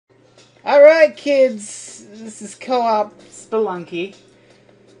Alright, kids. This is co-op Spelunky.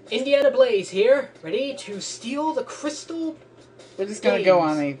 Indiana Blaze here, ready to steal the crystal. We're just gonna go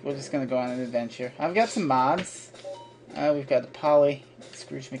on an adventure. I've got some mods. We've got the Polly,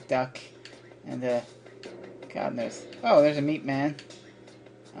 Scrooge McDuck, and God knows. Oh, there's a Meat Man.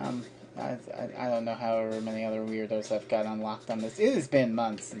 I don't know however many other weirdos I've got unlocked on this. It has been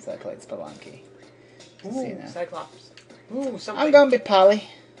months since I played Spelunky. Ooh, Cyclops. Ooh, something. I'm gonna be Polly.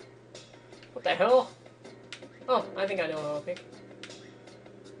 What the hell? Oh, I think I know who I'll pick.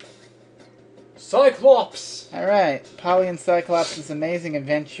 Cyclops! Alright, Polly and Cyclops' amazing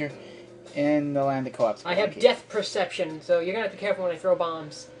adventure in the land of co-op Spelunky. I have death perception, so you're gonna have to be careful when I throw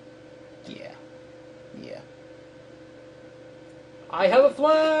bombs. Yeah. Yeah. I have a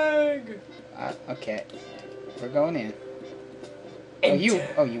flag! Okay. We're going in. Enter.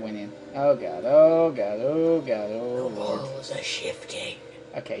 Oh, you went in. Oh god, oh god, oh god, oh The lord. walls are shifting.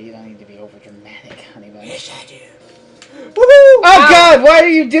 Okay, you don't need to be over dramatic, honey bun. Yes, I do. Woohoo! Oh Ow! god, what are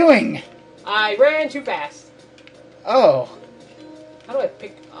you doing? I ran too fast. Oh. How do I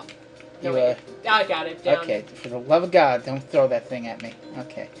pick up? No, You, wait. I got it. Down. Okay, for the love of God, don't throw that thing at me.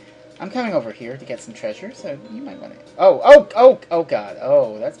 Okay. I'm coming over here to get some treasure, so you might want to... Oh god.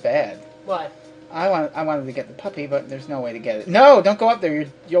 Oh, that's bad. What? I wanted to get the puppy, but there's no way to get it. No, don't go up there.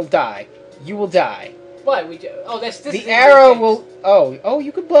 You'll die. You will die. What? We do? Oh, this the arrow will... Oh,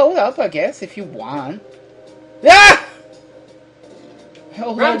 you could blow it up, I guess, if you want. Ah!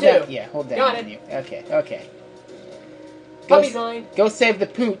 Hold Round down. two. Yeah, hold down. Got it. You. Okay. Puppy's mine. Go save the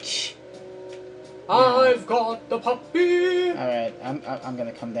pooch. I've got the puppy. All right, I'm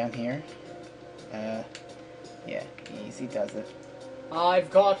gonna come down here. Yeah, easy does it.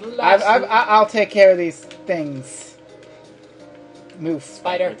 I've got Lassie. I'll take care of these things. Move,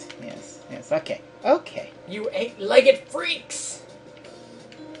 Spider. Yes. Okay. You eight-legged freaks.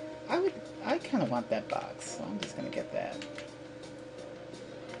 I kind of want that box, so I'm just gonna get that.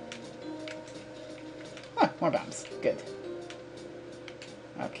 Huh, more bombs. Good.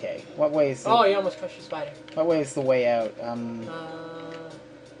 Okay, what way is the... Oh, you almost crushed your spider. What way is the way out?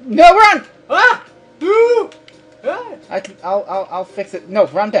 No, run! Ah! Ooh! Ah! I'll fix it. No,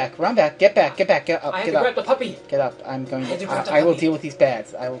 run back, get back, get up, I have get to up. grab the puppy. Get up, I'm going to... I will deal with these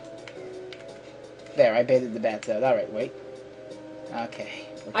bats. There, I baited the bats out. Alright, wait. Okay.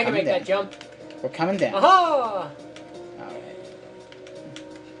 I can make that jump. We're coming down. Aha! Alright.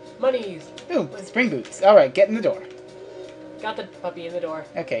 Monies. Ooh, spring boots. Alright, get in the door. Got the puppy in the door.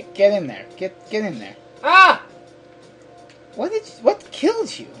 Okay, get in there. Get in there. Ah! What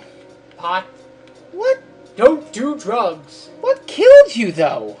killed you? Pot. What? Don't do drugs. What killed you,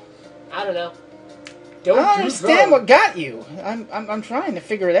 though? I don't know. I don't understand what got you. I'm trying to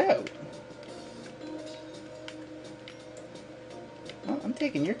figure it out. Well, I'm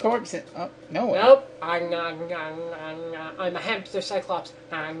taking your corpse in... Oh, no way. Nope. I'm a hamster Cyclops.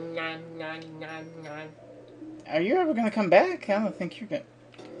 Are you ever going to come back? I don't think you're going to...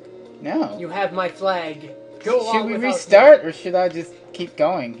 No. You have my flag. Go on. Should we restart, or should I just keep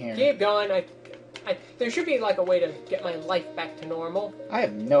going here? Keep going. There should be like a way to get my life back to normal. I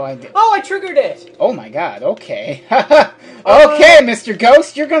have no idea. Oh, I triggered it! Oh my god, okay. Okay, Mr.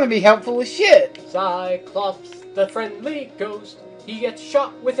 Ghost, you're going to be helpful as shit. Cyclops, the friendly ghost. He gets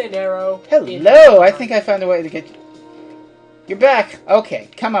shot with an arrow. Hello, I think I found a way to get you. You're back. Okay,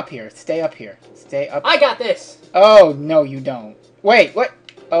 come up here. Stay up here. Stay up. I got this. Oh, no, you don't. Wait, what?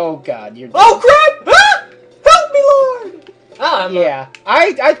 Oh, God, you're... Oh, crap! Ah! Help me, Lord! Oh, yeah,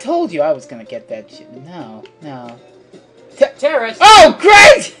 I told you I was going to get that shit. No. Terrorist. Oh,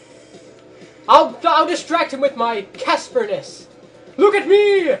 great! I'll distract him with my Casperness. Look at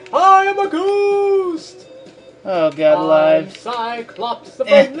me! I am a ghost! Oh, God, alive. Cyclops, the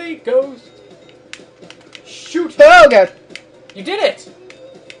friendly ghost. Shoot! Oh, God. You did it!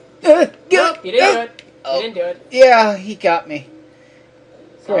 Good. Nope, you didn't do it. Oh. You didn't do it. Yeah, he got me.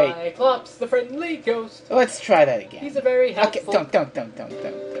 Great. Cyclops, the friendly ghost. Let's try that again. He's a very helpful... Okay, don't.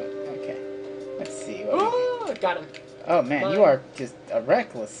 Okay. Let's see. Oh, got him. Oh, man, you are just a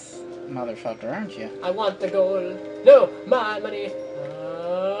reckless motherfucker, aren't you? I want the gold. No, my money.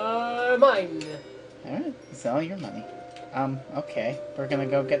 Mine. Alright, it's all your money. Okay. We're gonna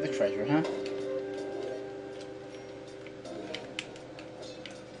go get the treasure, huh?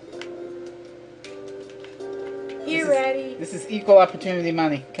 Here, Ratty. This is equal opportunity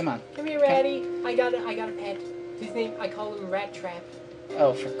money. Come on. Come here, Ratty. I got a pet. His name, I call him Rat Trap.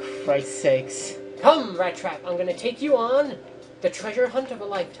 Oh, for Christ's sakes. Come, Rat Trap. I'm gonna take you on the treasure hunt of a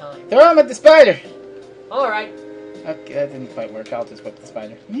lifetime. Throw him at the spider! Alright. Okay, that didn't quite work. I'll just whip the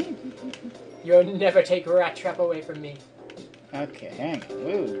spider. You'll never take Rat Trap away from me. Okay, hang on.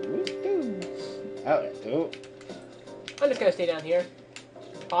 Woo, woo, woo. Alright. Ooh. I'm just gonna stay down here.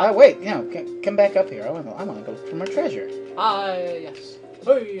 Oh, wait. No, come back up here. I want to go for more treasure. Yes.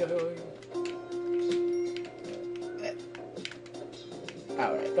 Hey, hey.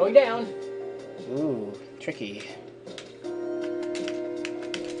 Alright. Going down. Ooh, tricky.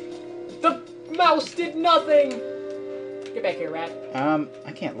 The mouse did nothing! Get back here, rat.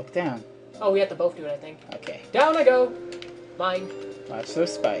 I can't look down. Oh, we have to both do it, I think. Okay. Down I go. Mine. Watch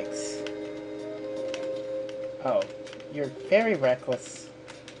those spikes. Oh, you're very reckless.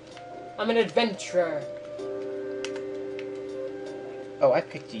 I'm an adventurer. Oh, I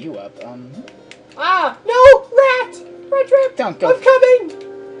picked you up. Ah! No! Rat! Rat trap! Don't go. I'm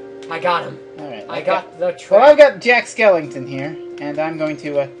coming! I got him. Alright. I got the trap. Well, I've got Jack Skellington here, and I'm going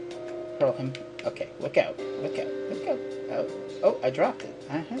to, hurl him. Okay, look out. Look out. Look out. Oh, I dropped it.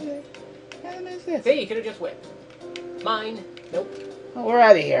 How did I miss this? See, you could have just whipped. Mine. Nope. Oh, we're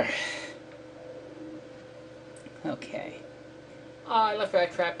out of here. Okay. Oh, I left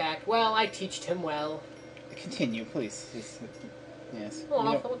Rat Trap back. Well, I teached him well. Continue, please. Yes. Oh,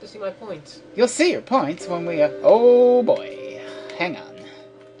 I want to see my points. You'll see your points when we, oh boy. Hang on.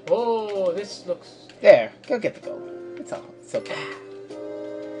 Oh, this looks... There. Go get the gold. It's okay.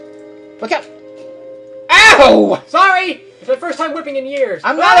 Look out! Ow! Sorry! It's my first time whipping in years.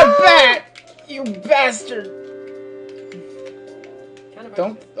 I'm not a bat! You bastard!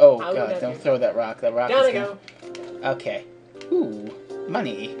 Don't... Oh, God. Don't throw that rock. That rock Down is I go. Okay. Ooh.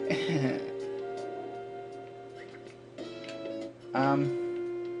 Money.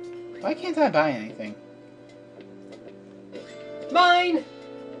 Why can't I buy anything? Mine!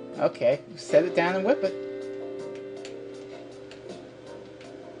 Okay. Set it down and whip it.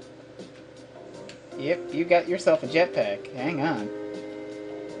 Yep, you got yourself a jetpack. Hang on.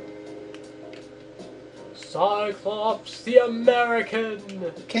 Cyclops the American!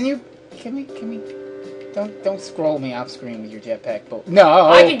 Can we... Don't scroll me off screen with your jetpack bolt. No!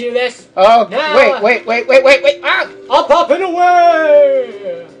 I can do this! Oh, No. wait! Ah! I'm popping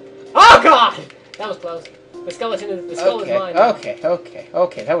away! Oh God! That was close. The skeleton is the skull is mine. Okay.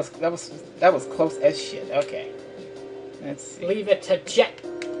 That was close as shit. Okay. Let's see. Leave it to Jet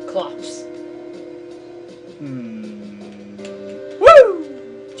Clops.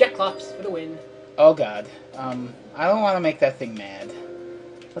 Woo! Jet Clops for the win. Oh God. I don't want to make that thing mad.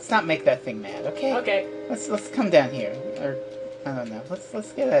 Let's not make that thing mad, okay? Okay. Let's come down here, or I don't know.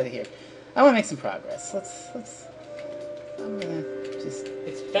 Let's get out of here. I want to make some progress. I'm gonna just.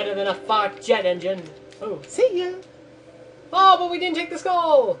 It's better than a fart jet engine. Oh. See ya. Oh, but we didn't take the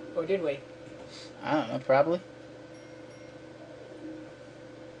skull. Or did we? I don't know. Probably.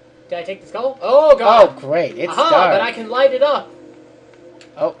 Did I take the skull? Oh God. Oh great! It's Aha, dark. but I can light it up.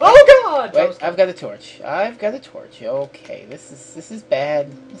 Oh. Oh God! Wait, I've got a torch. Okay, this is bad.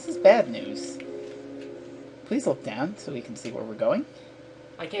 This is bad news. Please look down so we can see where we're going.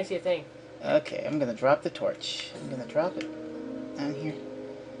 I can't see a thing. Okay, I'm gonna drop the torch. I'm gonna drop it down here.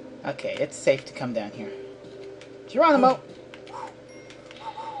 Okay, it's safe to come down here. Geronimo!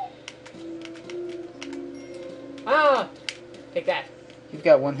 Ah! Take that. You've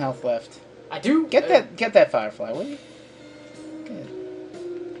got 1 health left. I do? Get that firefly, will you? Good.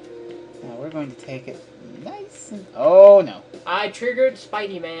 Now we're going to take it nice and... Oh, no. I triggered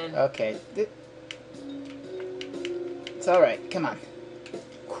Spidey Man. Okay. It's alright. Come on.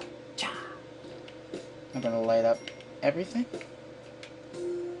 I'm gonna light up everything.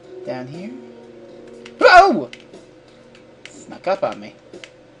 Down here. Oh! Snuck up on me.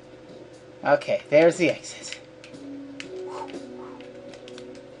 Okay, there's the exit.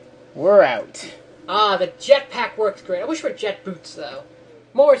 We're out. Ah, the jetpack works great. I wish for jet boots, though.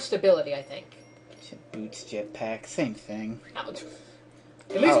 More stability, I think. Jet boots, jetpack, same thing. Ouch.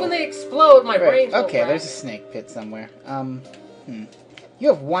 At least when they explode, my brain's won't Okay, crack. there's a snake pit somewhere. You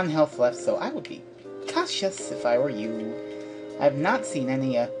have 1 health left, so I would be cautious if I were you. I've not seen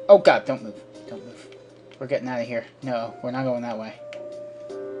any, Oh, God, don't move. Don't move. We're getting out of here. No, we're not going that way.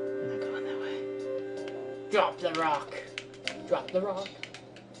 We're not going that way. Drop the rock. Drop the rock.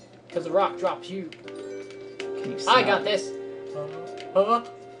 Because the rock drops you. Can you I got this.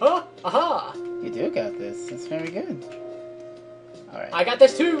 Aha! You do got this. That's very good. Alright. I got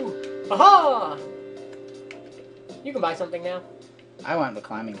this too. Aha! You can buy something now. I want the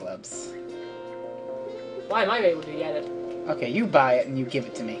climbing gloves. Why am I able to get it? Okay, you buy it and you give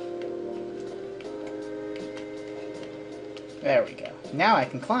it to me. There we go. Now I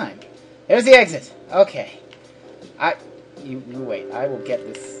can climb. There's the exit. Okay. You wait. I will get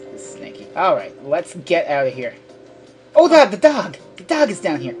this snaky. Alright, let's get out of here. Oh, the dog! The dog is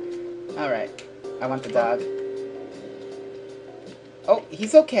down here. Alright. I want the dog. Oh,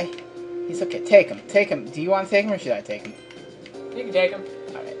 he's okay. He's okay. Take him. Take him. Do you want to take him or should I take him? You can take him.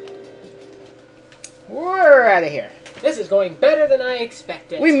 Alright. We're out of here. This is going better than I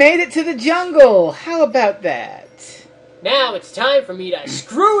expected. We made it to the jungle. How about that? Now it's time for me to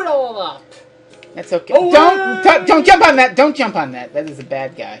screw it all up. That's okay. Oh, Don't jump on that. Don't jump on that. That is a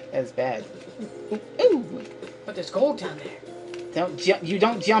bad guy. That is bad. Ooh. But there's gold down there. You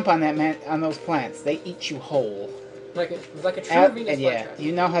don't jump on that man on those plants. They eat you whole. Like a true Venus and yeah, flytrap. do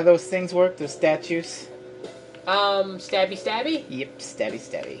you know how those things work? Those statues? Stabby stabby? Yep, stabby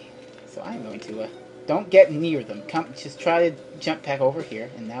stabby. So I'm going to don't get near them. Come, just try to jump back over here,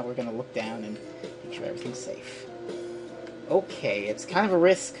 and now we're gonna look down and make sure everything's safe. Okay, it's kind of a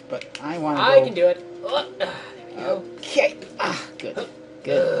risk, but I want to. I can do it. There we go. Okay. Good.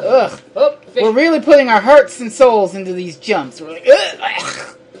 Good. Ugh. Oh, fish. We're really putting our hearts and souls into these jumps. We're like,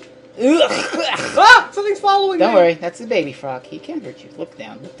 ugh. Ah! Something's following me! Don't worry, that's a baby frog. He can't hurt you. Look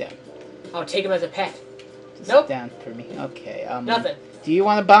down, look down. I'll take him as a pet. Just Nope. Sit down for me. Okay, Nothing. Do you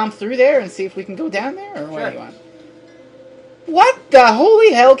want to bomb through there and see if we can go down there, or what Sure. do you want? What the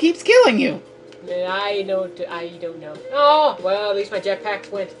holy hell keeps killing you? I don't know. Oh, well, at least my jetpack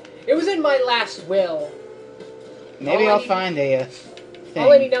went. It was in my last will. Maybe All I I'll need- find a thing.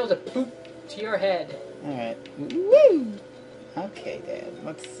 All I need now is a boop to your head. Alright. Woo! Okay, Dad.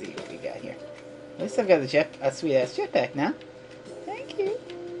 Let's see what we got here. At least I've got a sweet-ass jetpack now. Thank you.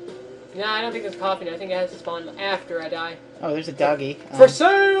 No, I don't think there's coffee. I think it has to spawn after I die. Oh, there's a doggy. For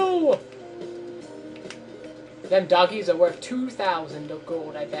sale! Them doggies are worth 2,000 of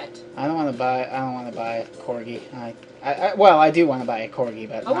gold, I bet. I don't want to buy a corgi. Well, I do want to buy a corgi,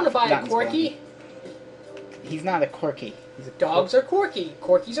 but I want to buy a not in corky. Spelunky. He's not a corky. He's a Dogs are corky.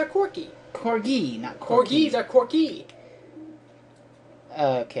 Corkies are corky. corgi, not corky. Corgis are corky.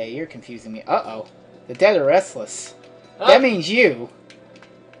 Okay, you're confusing me. Uh-oh. The dead are restless. Oh. That means you.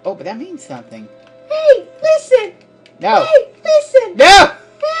 Oh, but that means something. Hey, listen! No. Hey, listen! No!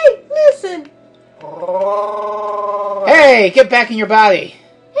 Hey, listen! Hey, get back in your body.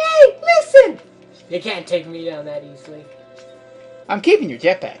 Hey, listen! You can't take me down that easily. I'm keeping your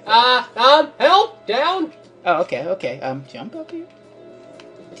jetpack. Help! Down! Oh, okay, okay. Jump up here.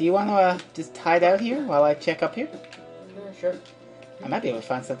 Do you want to, just hide out here while I check up here? Sure. I might be able to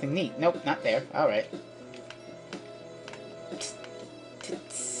find something neat. Nope, not there. Alright.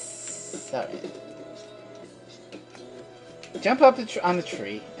 Alright. Jump up on the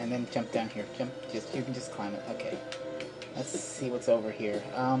tree, and then jump down here. You can just climb it. Okay. Let's see what's over here.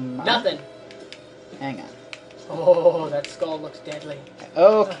 Nothing. Hang on. Oh, that skull looks deadly.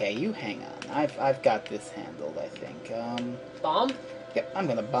 Okay, you hang on. I've got this handled, I think. Bomb? Yep, I'm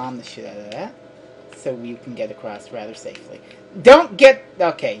gonna bomb the shit out of that, so you can get across rather safely. Don't get...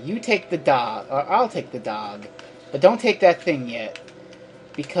 Okay, you take the dog, or I'll take the dog, but don't take that thing yet,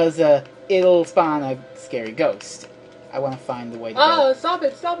 because it'll spawn a scary ghost. I want to find the way to go. Oh, stop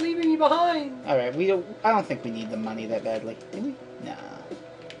it! Stop leaving me behind! Alright, I don't think we need the money that badly. Do we? No.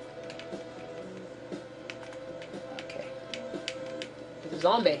 Okay. It's a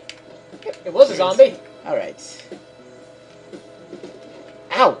zombie. Yep, It was a zombie. Alright.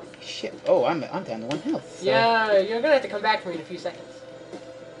 Ow! Shit. Oh, I'm down to 1 health. So. Yeah, you're gonna have to come back for me in a few seconds.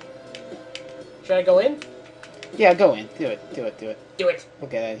 Should I go in? Yeah, go in. Do it. Do it. Do it. Do it. We'll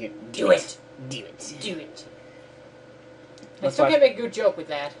get out of here. Do it. Do it. Do it. I Let's still watch- can't make a good joke with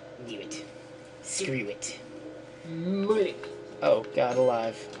that. Do it. Screw it. Mulek. Oh, God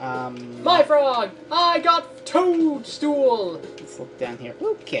alive. My frog! I got toadstool! Let's look down here.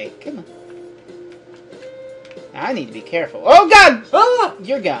 Okay, come on. I need to be careful. Oh, God! Ah!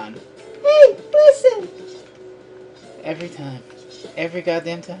 You're gone. Hey, listen! Every time. Every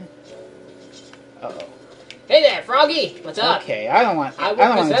goddamn time. Uh-oh. Hey there, froggy! What's up? Okay, I don't want I to will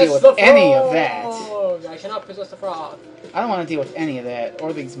deal possess with the any of that. frog! I cannot possess the frog. I don't want to deal with any of that,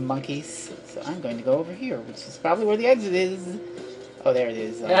 or these monkeys. So I'm going to go over here, which is probably where the exit is. Oh, there it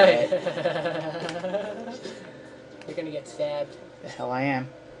is. Alright. You're gonna get stabbed. The hell I am.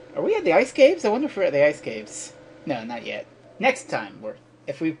 Are we at the ice caves? I wonder if we're at the ice caves. No, not yet. Next time,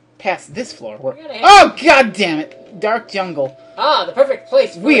 if we pass this floor, we're... Oh, God damn it! Dark jungle. Ah, the perfect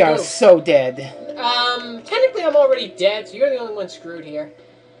place for We a are ghost. so dead. Technically I'm already dead, so you're the only one screwed here.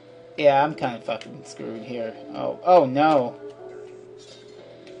 Yeah, I'm kind of fucking screwed here. Oh no.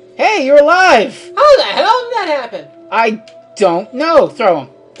 Hey, you're alive! How the hell did that happen? I don't know. Throw him.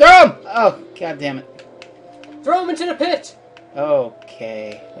 Throw him! Oh, God damn it. Throw him into the pit!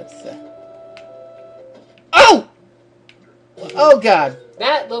 Okay, let's, Oh! Oh, God.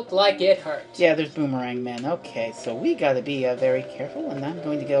 That looked like it hurt. Yeah, there's boomerang men. Okay, so we gotta be very careful, and I'm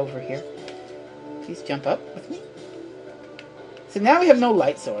going to get over here. Please jump up with me. So now we have no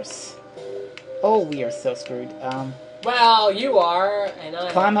light source. Oh, we are so screwed. Well, you are, and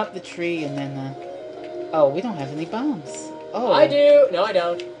I... Climb up the tree and then, Oh, we don't have any bombs. Oh. I do. No, I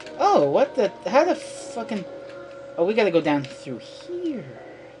don't. Oh, what the... How the fucking... Oh, we gotta go down through here.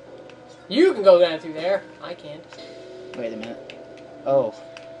 You can go down through there. I can't. Wait a minute. Oh.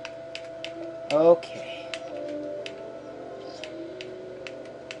 Okay.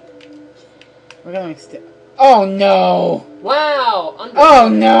 We're gonna extend... Oh, no! Wow! Oh,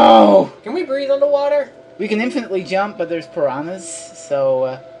 no! Can we breathe underwater? We can infinitely jump, but there's piranhas,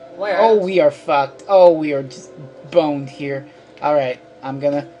 so... Where? Oh, we are fucked. Oh, we are just boned here. Alright, I'm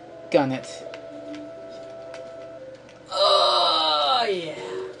gonna gun it. Oh, yeah.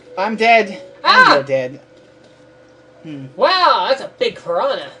 I'm dead. Ah! And you're dead. Wow, that's a big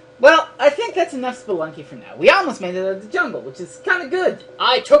piranha. Well, I think that's enough Spelunky for now. We almost made it out of the jungle, which is kind of good.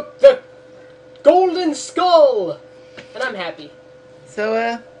 I took the golden skull, and I'm happy.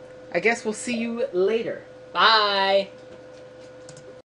 So, I guess we'll see you later. Bye.